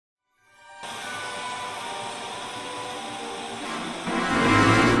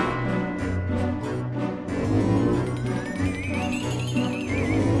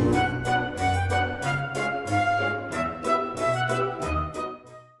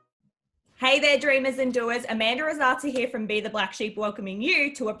Hey there, dreamers and doers. Amanda Rosazza here from Be the Black Sheep, welcoming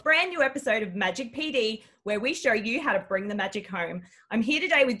you to a brand new episode of Magic PD, where we show you how to bring the magic home. I'm here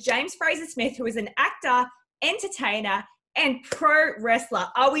today with James Fraser Smith, who is an actor, entertainer, and pro wrestler.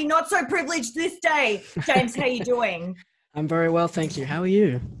 Are we not so privileged this day? James, how you doing? I'm very well, thank you. How are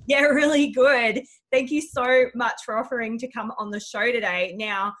you? Yeah, really good. Thank you so much for offering to come on the show today.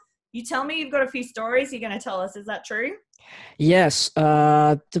 Now, you tell me you've got a few stories you're going to tell us. Is that true? Yes,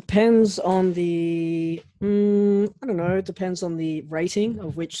 depends on the, I don't know, depends on the rating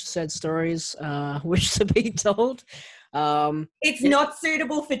of which said stories wish to be told. It's not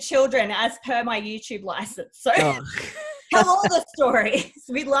suitable for children as per my YouTube license. So Oh. tell all the stories.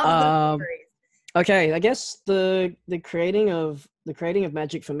 We love the stories. Okay, I guess the creating of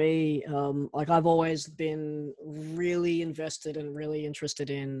magic for me, like I've always been really invested and really interested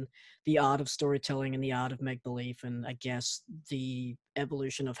in the art of storytelling and the art of make-believe, and I guess the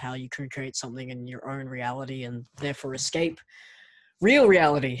evolution of how you can create something in your own reality and therefore escape real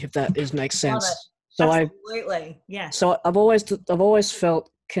reality, if that makes sense. Love it. So Absolutely, yes. So I've always felt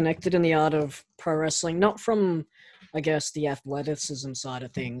connected in the art of pro wrestling, not from, I guess, the athleticism side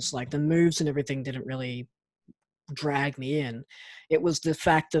of things. Like the moves and everything didn't really drag me in. It was the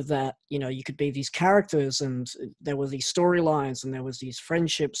fact of that, you know, you could be these characters and there were these storylines and there was these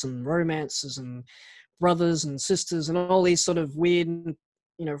friendships and romances and brothers and sisters and all these sort of weird,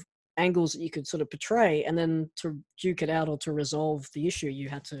 you know, angles that you could sort of portray. And then to duke it out or to resolve the issue, you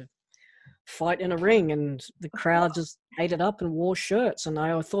had to fight in a ring, and the crowd just ate it up and wore shirts. And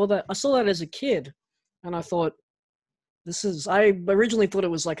I saw that as a kid, and I thought, I originally thought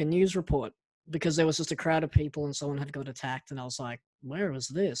it was like a news report because there was just a crowd of people and someone had got attacked, and I was like, where was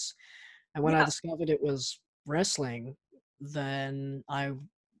this? And when I discovered it was wrestling, then I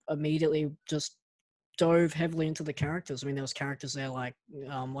immediately just dove heavily into the characters. I mean, there was characters there like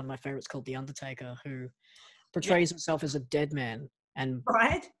one of my favorites called The Undertaker, who portrays himself as a dead man and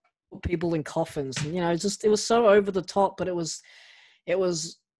right, people in coffins, and it was so over the top, but it was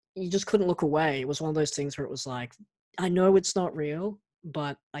you just couldn't look away. It was one of those things where it was like, I know it's not real,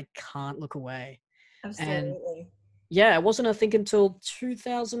 but I can't look away. absolutely. And yeah, it wasn't, I think, until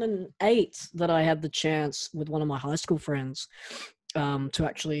 2008 that I had the chance with one of my high school friends to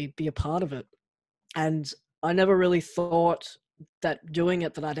actually be a part of it. And I never really thought that doing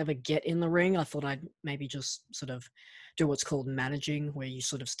it that I'd ever get in the ring. I thought I'd maybe just sort of do what's called managing, where you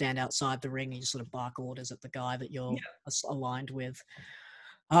sort of stand outside the ring and you sort of bark orders at the guy that you're aligned with.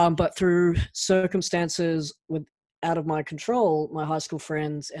 But through circumstances out of my control, my high school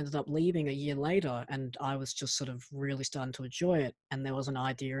friends ended up leaving a year later, and I was just sort of really starting to enjoy it. And there was an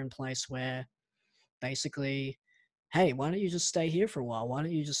idea in place where basically, hey, why don't you just stay here for a while? Why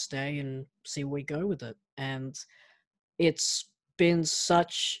don't you just stay and see where we go with it? And it's been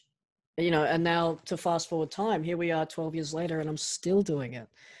such, and now to fast forward time, here we are 12 years later and I'm still doing it.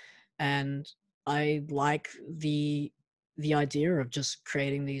 And I like the idea of just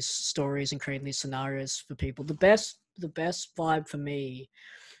creating these stories and creating these scenarios for people. The best vibe for me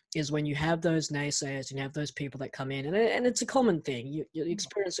is when you have those naysayers and you have those people that come in, and it's a common thing. You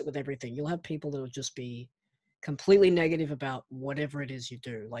experience it with everything. You'll have people that will just be completely negative about whatever it is you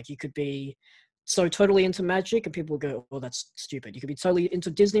do. Like you could be so totally into magic and people will go, well, that's stupid. You could be totally into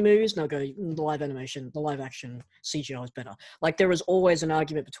Disney movies and they'll go, the live animation, the live action CGI is better. Like there is always an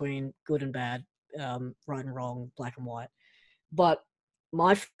argument between good and bad, right and wrong, black and white. But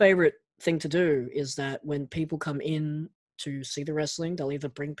my favorite thing to do is that when people come in to see the wrestling, they'll either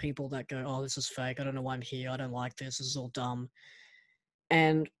bring people that go, oh, this is fake, I don't know why I'm here, I don't like this is all dumb.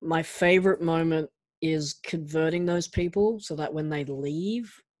 And my favorite moment is converting those people so that when they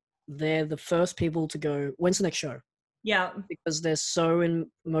leave, they're the first people to go, when's the next show? Yeah. Because they're so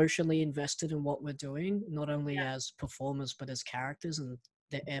emotionally invested in what we're doing, not only as performers, but as characters, and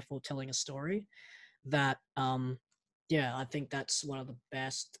they're therefore telling a story that, I think that's one of the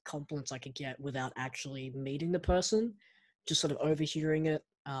best compliments I could get without actually meeting the person, just sort of overhearing it,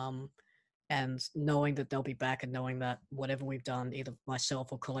 and knowing that they'll be back and knowing that whatever we've done, either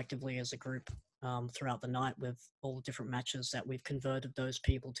myself or collectively as a group, throughout the night with all the different matches, that we've converted those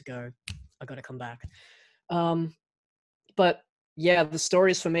people to go, I got to come back. But yeah, the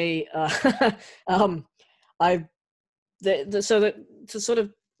stories for me, so that to sort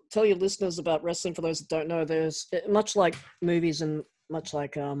of tell your listeners about wrestling, for those that don't know, there's much like movies and much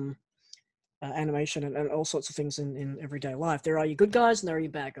like animation and all sorts of things in everyday life. There are your good guys and there are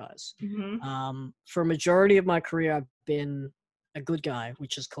your bad guys. Mm-hmm. For a majority of my career, I've been a good guy,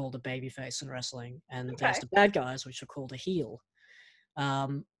 which is called a babyface in wrestling, and there's the bad guys, which are called a heel.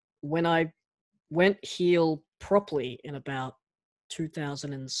 When I went heel properly in about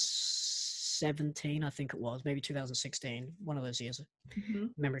 2006, 2017, I think it was, maybe 2016, one of those years. Mm-hmm.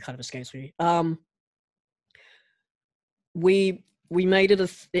 Memory kind of escapes me. We made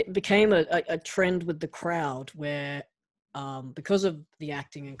it it became a trend with the crowd where, because of the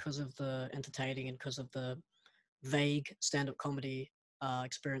acting and because of the entertaining and because of the vague stand-up comedy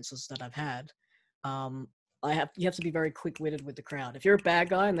experiences that I've had, you have to be very quick-witted with the crowd. If you're a bad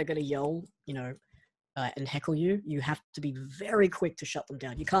guy and they're going to yell, and heckle you, you have to be very quick to shut them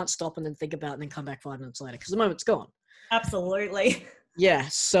down. You can't stop and then think about it and then come back 5 minutes later because the moment's gone. Absolutely. Yeah.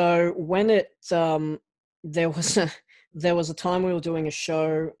 So when there was a time we were doing a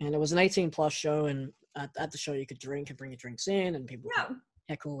show, and it was an 18+ show, and at the show you could drink and bring your drinks in, and people could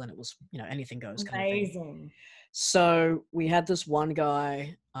heckle, and it was anything goes kind of thing. Amazing. So we had this one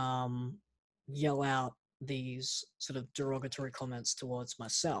guy yell out these sort of derogatory comments towards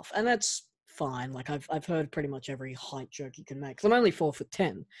myself, and that's fine. Like I've heard pretty much every height joke you can make. 'Cause I'm only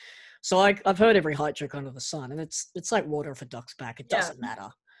 4'10", so I've heard every height joke under the sun, and it's like water off a duck's back. It doesn't matter.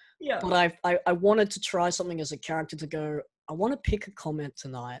 Yeah. But I wanted to try something as a character to go, I want to pick a comment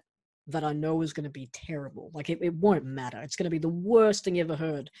tonight that I know is going to be terrible. Like it won't matter. It's going to be the worst thing you ever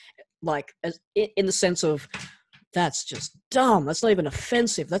heard. Like in the sense of, that's just dumb. That's not even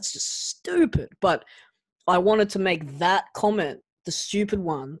offensive. That's just stupid. But I wanted to make that comment, the stupid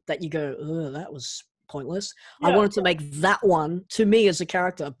one that you go, ugh, that was pointless. Yeah. I wanted to make that one, to me as a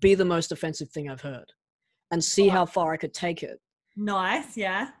character, be the most offensive thing I've heard and see how far I could take it. Nice,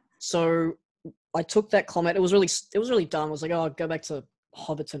 yeah. So I took that comment. It was really dumb. I was like, oh, I'll go back to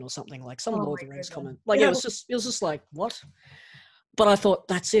Hobbiton or something, like some Lord of the Rings comment. Like it was just like, what? But I thought,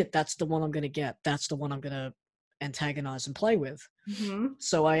 that's it. That's the one I'm going to get. That's the one I'm going to antagonize and play with. Mm-hmm.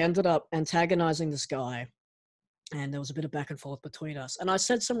 So I ended up antagonizing this guy, and there was a bit of back and forth between us. And I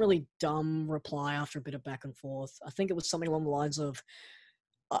said some really dumb reply after a bit of back and forth. I think it was something along the lines of,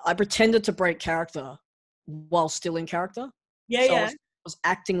 I pretended to break character while still in character. Yeah, so yeah. I was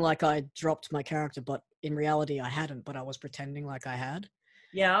acting like I dropped my character, but in reality I hadn't, but I was pretending like I had.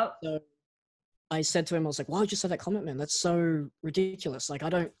 Yeah. So I said to him, I was like, why would you say that comment, man? That's so ridiculous. Like, I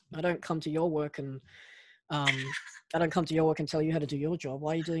don't come to your work and tell you how to do your job.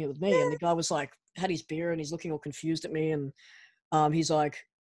 Why are you doing it with me? And the guy was like, had his beer and he's looking all confused at me. And he's like,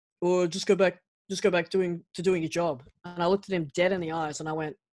 oh, just go back doing your job. And I looked at him dead in the eyes and I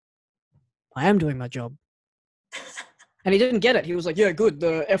went, I am doing my job. And he didn't get it. He was like, yeah, good.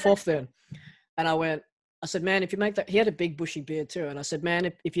 The F off then. And I said, man, if you make that, he had a big bushy beard too. And I said,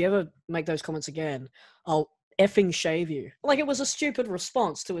 man, if you ever make those comments again, I'll effing shave you. Like, it was a stupid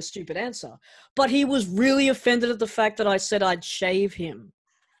response to a stupid answer. But he was really offended at the fact that I said I'd shave him.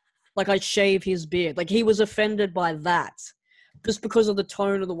 Like, I'd shave his beard. Like, he was offended by that. Just because of the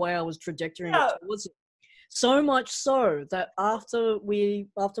tone of the way I was trajectorying it towards it. So much so that after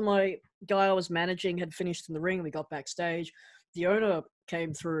my guy I was managing had finished in the ring, we got backstage, the owner of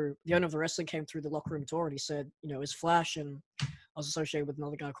the wrestling came through the locker room door and he said, is Flash, and I was associated with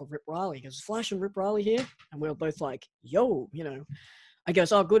another guy called Rip Riley. He goes, Flash and Rip Riley here? And we were both like, yo, I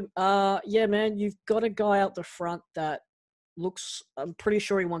goes, oh, good. Yeah, man, you've got a guy out the front that looks, I'm pretty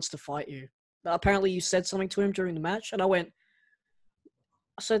sure he wants to fight you. Apparently you said something to him during the match. And I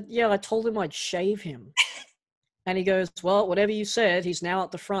said, yeah, I told him I'd shave him. And he goes, well, whatever you said, he's now at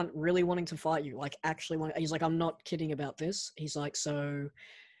the front really wanting to fight you. Like, actually he's like, I'm not kidding about this. He's like, so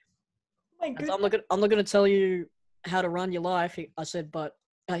I'm not going to tell you how to run your life. I said, but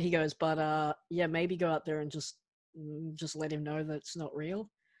he goes, but yeah, maybe go out there and just let him know that it's not real.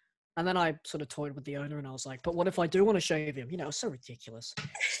 And then I sort of toyed with the owner and I was like, but what if I do want to shave him? It's so ridiculous.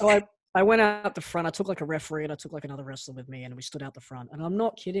 So I went out the front. I took like a referee and I took like another wrestler with me and we stood out the front. And I'm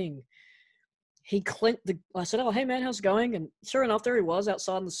not kidding. I said, oh, hey man, how's it going? And sure enough, there he was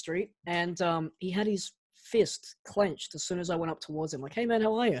outside in the street. And he had his fist clenched as soon as I went up towards him. Like, hey man,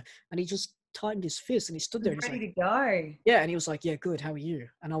 how are you? And he just tightened his fist and he stood there. And ready to go. Yeah. And he was like, yeah, good. How are you?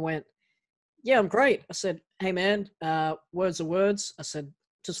 And I went, yeah, I'm great. I said, hey man, words are words. I said,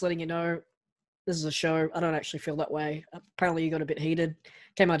 just letting you know, this is a show. I don't actually feel that way. Apparently you got a bit heated.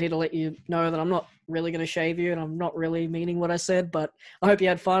 Came out here to let you know that I'm not really going to shave you and I'm not really meaning what I said, but I hope you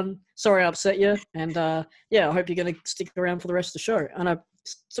had fun. Sorry I upset you. And yeah, I hope you're going to stick around for the rest of the show. And I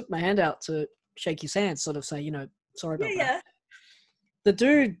took my hand out to shake his hand, sort of say, sorry about that. Yeah. The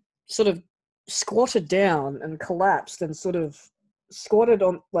dude sort of squatted down and collapsed and sort of squatted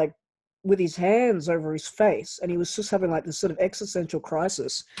on, like, with his hands over his face, and he was just having like this sort of existential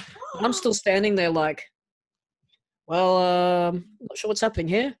crisis. And I'm still standing there like, well, not sure what's happening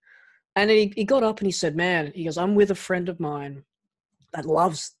here. And he got up and he said, man, he goes, I'm with a friend of mine that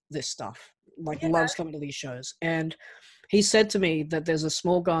loves this stuff, like loves coming to these shows. And he said to me that there's a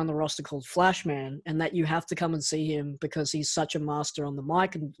small guy on the roster called Flashman, and that you have to come and see him because he's such a master on the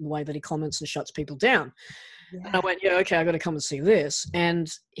mic and the way that he comments and shuts people down. Yeah. And I went, yeah, okay, I got to come and see this. And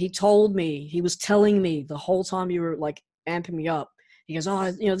he told me, he was telling me the whole time you were like amping me up. He goes,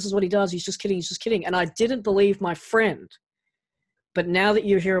 oh, this is what he does. He's just kidding. He's just kidding. And I didn't believe my friend. But now that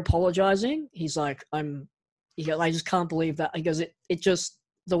you're here apologizing, he's like, he goes, I just can't believe that. He goes, it just,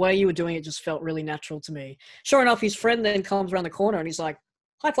 the way you were doing it just felt really natural to me. Sure enough, his friend then comes around the corner and he's like,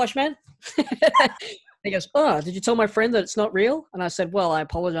 hi, Flashman. He goes, oh, did you tell my friend that it's not real? And I said, well, I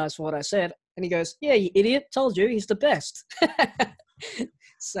apologize for what I said. And he goes, yeah, you idiot. Told you. He's the best.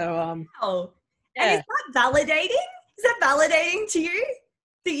 So, Oh, yeah. And is that validating? Is that validating to you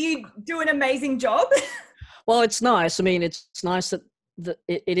that you do an amazing job? Well, it's nice. I mean, it's nice that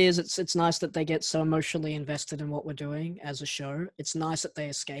it's nice that they get so emotionally invested in what we're doing as a show. It's nice that they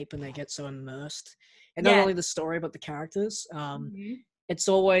escape and they get so immersed in not only the story but the characters. It's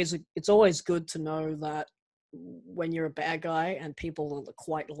always good to know that when you're a bad guy and people are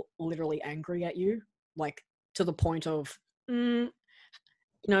quite literally angry at you, like to the point of, they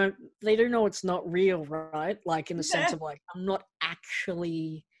do know it's not real, right? Like in the sense of like, I'm not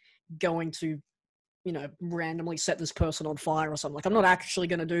actually going to, randomly set this person on fire or something. Like, I'm not actually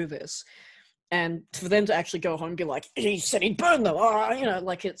going to do this. And for them to actually go home and be like, he said he'd burn them.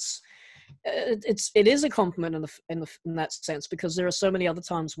 Like it is a compliment in that sense, because there are so many other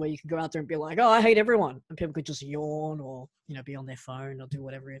times where you could go out there and be like, oh, I hate everyone. And people could just yawn or, be on their phone or do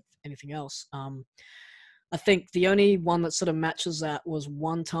whatever, anything else. I think the only one that sort of matches that was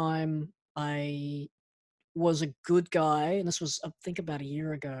one time I was a good guy, and this was, I think, about a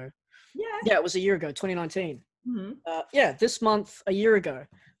year ago. Yeah, it was a year ago, 2019. This month, a year ago,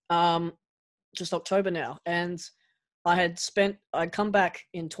 just October now. And I'd come back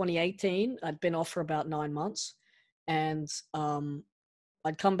in 2018. I'd been off for about 9 months, and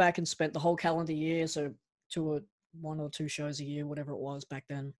I'd come back and spent the whole calendar year, so one or two shows a year, whatever it was back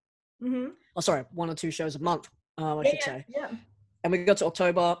then. Oh, sorry, 1 or 2 shows a month, I should say. Yeah. And we got to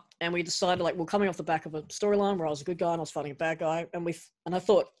October, and we decided, like, we're coming off the back of a storyline where I was a good guy and I was fighting a bad guy, and I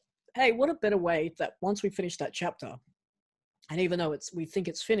thought, hey, what a better way that once we finish that chapter, and even though we think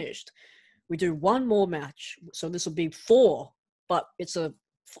it's finished, we do one more match. So this will be 4, but it's a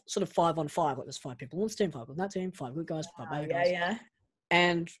sort of 5-on-5. Like, there's 5 people on this team, 5 on that team, 5 good guys, 5 bad guys. Yeah.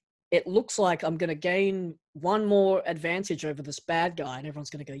 And it looks like I'm going to gain one more advantage over this bad guy, and everyone's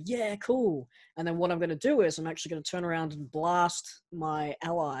going to go, yeah, cool. And then what I'm going to do is I'm actually going to turn around and blast my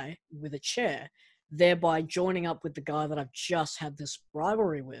ally with a chair, thereby joining up with the guy that I've just had this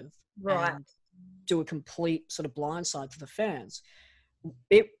rivalry with. Right. And do a complete sort of blindside to the fans.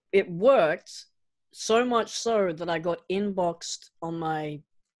 It worked so much so that I got inboxed on my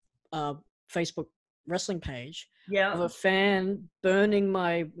Facebook wrestling page of a fan burning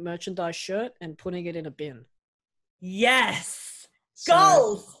my merchandise shirt and putting it in a bin. Yes.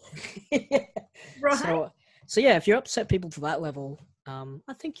 Goals. Right. So yeah, if you upset people to that level,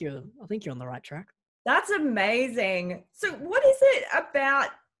 I think you're on the right track. That's amazing. So what is it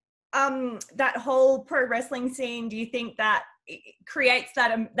about that whole pro wrestling scene, do you think, that creates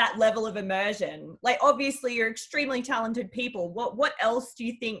that level of immersion? Like, obviously you're extremely talented people. What else do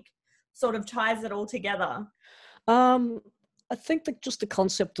you think sort of ties it all together? I think that just the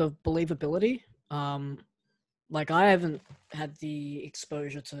concept of believability. Like, I haven't had the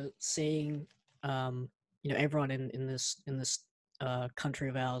exposure to seeing everyone in this country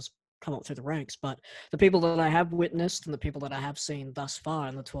of ours come up through the ranks, but the people that I have witnessed and the people that I have seen thus far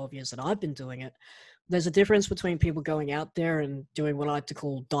in the 12 years that I've been doing it, there's a difference between people going out there and doing what I like to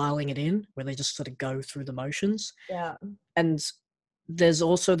call dialing it in, where they just sort of go through the motions. Yeah. And there's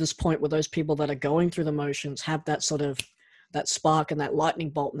also this point where those people that are going through the motions have that sort of that spark and that lightning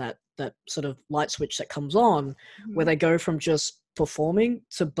bolt and that sort of light switch that comes on, where they go from just performing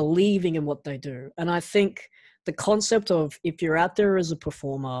to believing in what they do. And I think the concept of, if you're out there as a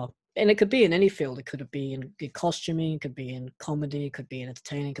performer, and it could be in any field, it could be in costuming, it could be in comedy, it could be in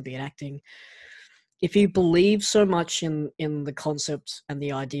entertaining, it could be in acting. If you believe so much in the concept and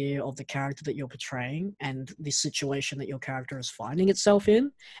the idea of the character that you're portraying and the situation that your character is finding itself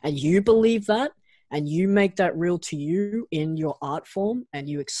in, and you believe that, and you make that real to you in your art form, and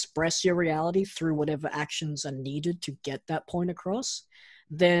you express your reality through whatever actions are needed to get that point across,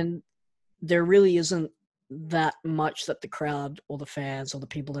 then there really isn't that much that the crowd or the fans or the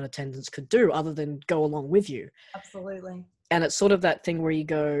people in attendance could do other than go along with you. Absolutely. And it's sort of that thing where you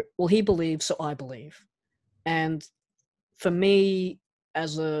go, well, he believes, so I believe. And for me,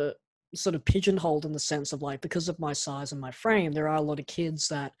 as a sort of pigeonholed in the sense of, like, because of my size and my frame, there are a lot of kids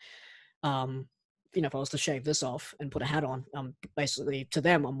that if I was to shave this off and put a hat on, basically to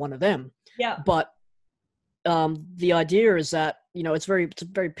them, I'm one of them. Yeah. But the idea is that, it's a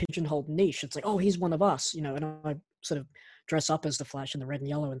very pigeonholed niche. It's like, oh, he's one of us, and I sort of dress up as the Flash in the red and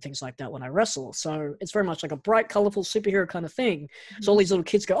yellow and things like that when I wrestle. So it's very much like a bright, colorful superhero kind of thing. So all these little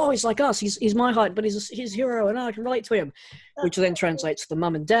kids go, oh, he's like us. He's my height, but he's a hero, and I can relate to him, which then translates to the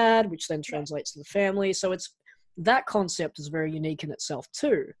mum and dad, which then translates to the family. So that concept is very unique in itself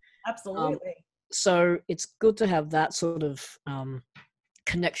too. Absolutely. So it's good to have that sort of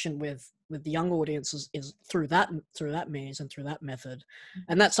connection with the young audiences is through that means and through that method.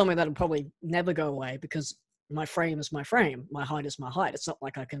 And that's something that'll probably never go away, because my frame is my frame, my height is my height. It's not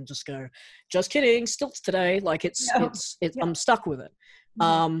like I can just go, just kidding, stilts today. Like I'm stuck with it.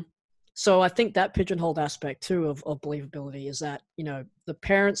 So I think that pigeonholed aspect too of believability is that, the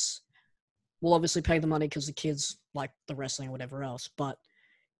parents will obviously pay the money because the kids like the wrestling or whatever else. But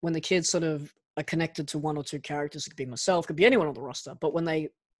when the kids sort of are connected to one or two characters, it could be myself, could be anyone on the roster. But when they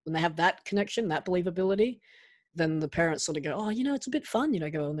have that connection, that believability, then the parents sort of go, oh, it's a bit fun,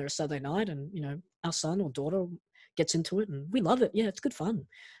 go on there a Saturday night and, our son or daughter gets into it and we love it. Yeah, it's good fun.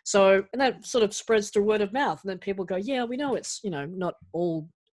 So, and that sort of spreads through word of mouth. And then people go, yeah, we know it's, not all,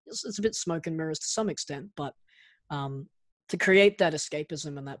 it's a bit smoke and mirrors to some extent, but to create that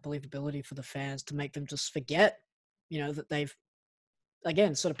escapism and that believability for the fans, to make them just forget, that they've,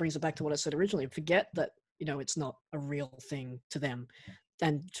 again, sort of brings it back to what I said originally, forget that, it's not a real thing to them,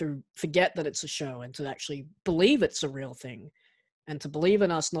 and to forget that it's a show, and to actually believe it's a real thing, and to believe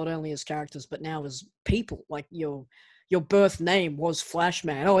in us not only as characters but now as people. Like your birth name was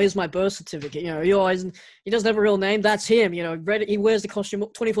Flashman. Oh, here's my birth certificate. He doesn't have a real name. That's him. He wears the costume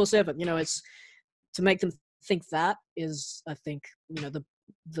 24/7. It's to make them think that is, I think,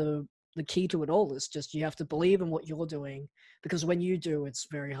 the key to it all is just you have to believe in what you're doing, because when you do, it's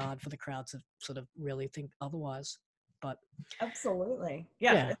very hard for the crowd to sort of really think otherwise. But absolutely,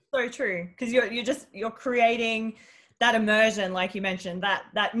 yeah. It's so true, because you're creating that immersion, like you mentioned,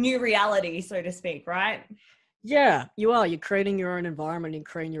 that new reality, so to speak, right? Yeah, you are. You're creating your own environment and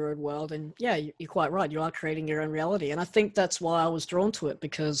creating your own world, and yeah, you're quite right. You are creating your own reality, and I think that's why I was drawn to it,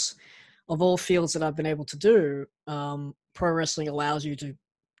 because of all fields that I've been able to do, pro wrestling allows you to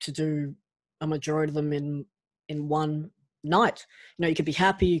do a majority of them in one night. You could be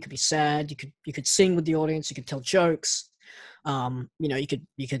happy, you could be sad, you could sing with the audience, you could tell jokes, you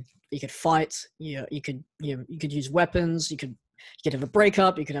could fight, you could use weapons, you could have a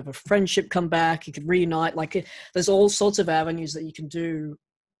breakup, you could have a friendship come back, you could reunite. Like there's all sorts of avenues that you can do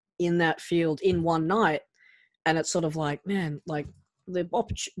in that field in one night, and it's sort of like, man, like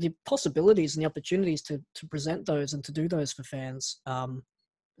the possibilities and the opportunities to present those and to do those for fans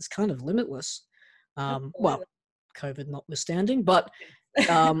is kind of limitless. Well, COVID notwithstanding, but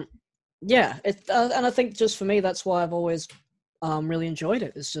yeah, and I think just for me, that's why I've always really enjoyed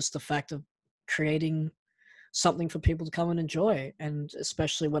it. It's just the fact of creating something for people to come and enjoy, and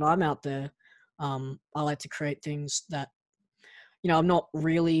especially when I'm out there, I like to create things that, I'm not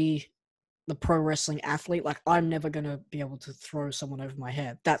really the pro wrestling athlete. Like I'm never going to be able to throw someone over my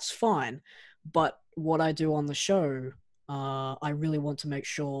head. That's fine. But what I do on the show, I really want to make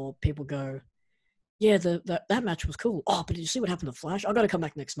sure people go, yeah, that match was cool. Oh, but did you see what happened to Flash? I've got to come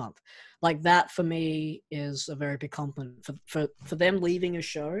back next month. Like that for me is a very big compliment for them leaving a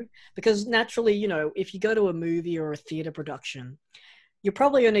show, because naturally, if you go to a movie or a theater production, you're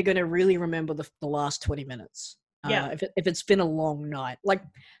probably only going to really remember the last 20 minutes. Yeah. If it's been a long night, like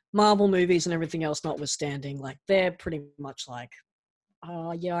Marvel movies and everything else notwithstanding, like they're pretty much like,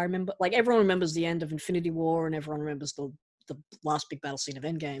 oh yeah, I remember. Like everyone remembers the end of Infinity War, and everyone remembers the last big battle scene of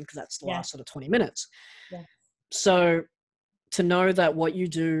Endgame, because that's the last sort of 20 minutes. Yeah. So to know that what you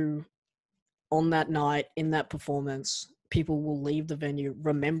do on that night in that performance, people will leave the venue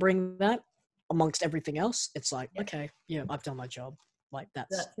remembering that amongst everything else. It's like, okay, yeah, I've done my job. Like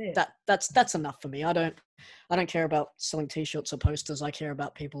that's enough for me. I don't care about selling t-shirts or posters. I care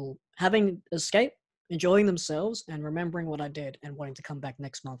about people having escape, enjoying themselves, and remembering what I did, and wanting to come back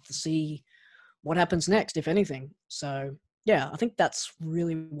next month to see what happens next, if anything. So yeah, I think that's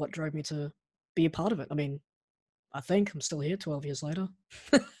really what drove me to be a part of it. I mean, I think I'm still here 12 years later.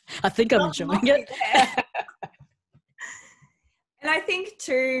 I think I'm enjoying it. And I think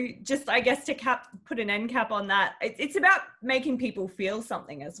too, just I guess to put an end cap on that, it's about making people feel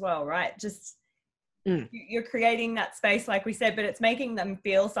something as well, right? Just you're creating that space, like we said, but it's making them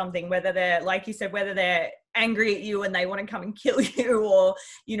feel something, whether they're, like you said, whether they're angry at you and they want to come and kill you, or,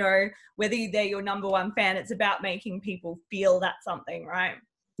 whether they're your number one fan. It's about making people feel that something, right?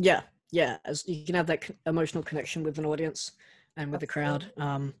 Yeah. As you can have that emotional connection with an audience and with the crowd.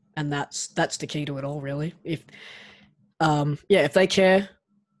 And that's the key to it all, really. If if they care,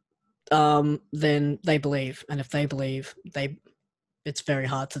 then they believe, and if they believe, it's very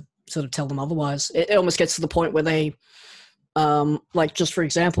hard to sort of tell them otherwise. It almost gets to the point where they, like, just for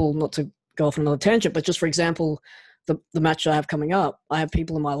example, not to go off on another tangent, but just for example, the match I have coming up, I have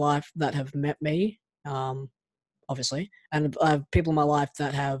people in my life that have met me, obviously, and I have people in my life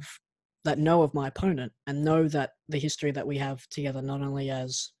that know of my opponent and know that the history that we have together, not only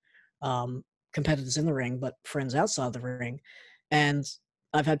as competitors in the ring, but friends outside the ring. And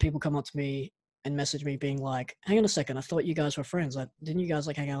I've had people come up to me and message me being like, hang on a second, I thought you guys were friends. Like, didn't you guys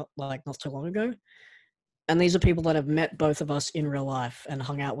like hang out like not too long ago? And these are people that have met both of us in real life and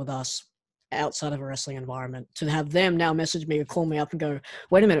hung out with us outside of a wrestling environment. To have them now message me or call me up and go,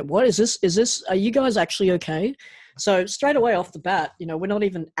 wait a minute, what is this? Are you guys actually okay? So straight away off the bat, we're not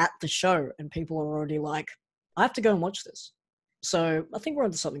even at the show and people are already like, I have to go and watch this. So I think we're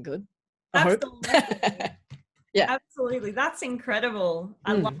onto something good. I Absolutely. hope. Yeah. Absolutely. That's incredible.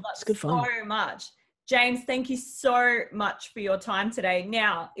 I love that it's good fun. so much. James, thank you so much for your time today.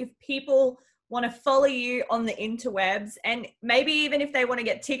 Now, if people want to follow you on the interwebs, and maybe even if they want to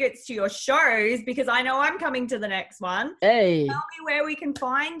get tickets to your shows, because I know I'm coming to the next one, Hey. tell me where we can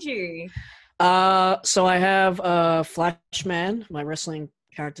find you. So I have Flashman, my wrestling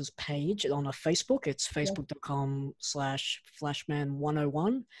character's page on a Facebook. It's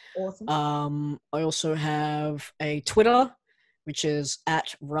facebook.com/Flashman101. Awesome. I also have a Twitter, which is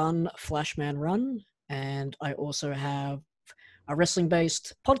 @RunFlashmanRun. And I also have a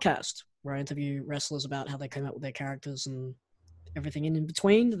wrestling-based podcast where I interview wrestlers about how they came up with their characters and everything in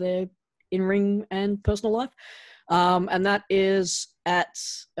between their in-ring and personal life. And that is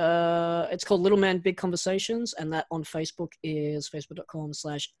it's called Little Man Big Conversations, and that on Facebook is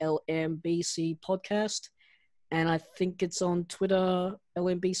facebook.com/LMBC podcast. And I think it's on Twitter,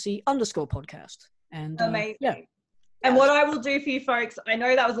 LMBC_podcast. And amazing. Yeah. And what I will do for you folks, I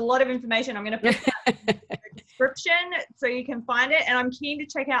know that was a lot of information. I'm going to put that in the description so you can find it. And I'm keen to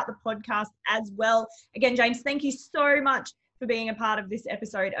check out the podcast as well. Again, James, thank you so much for being a part of this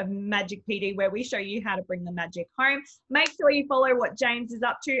episode of Magic PD, where we show you how to bring the magic home. Make sure you follow what James is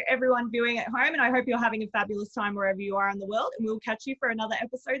up to, everyone viewing at home. And I hope you're having a fabulous time wherever you are in the world. And we'll catch you for another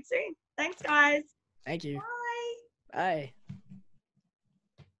episode soon. Thanks, guys. Thank you. Bye.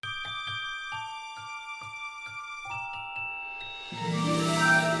 Bye.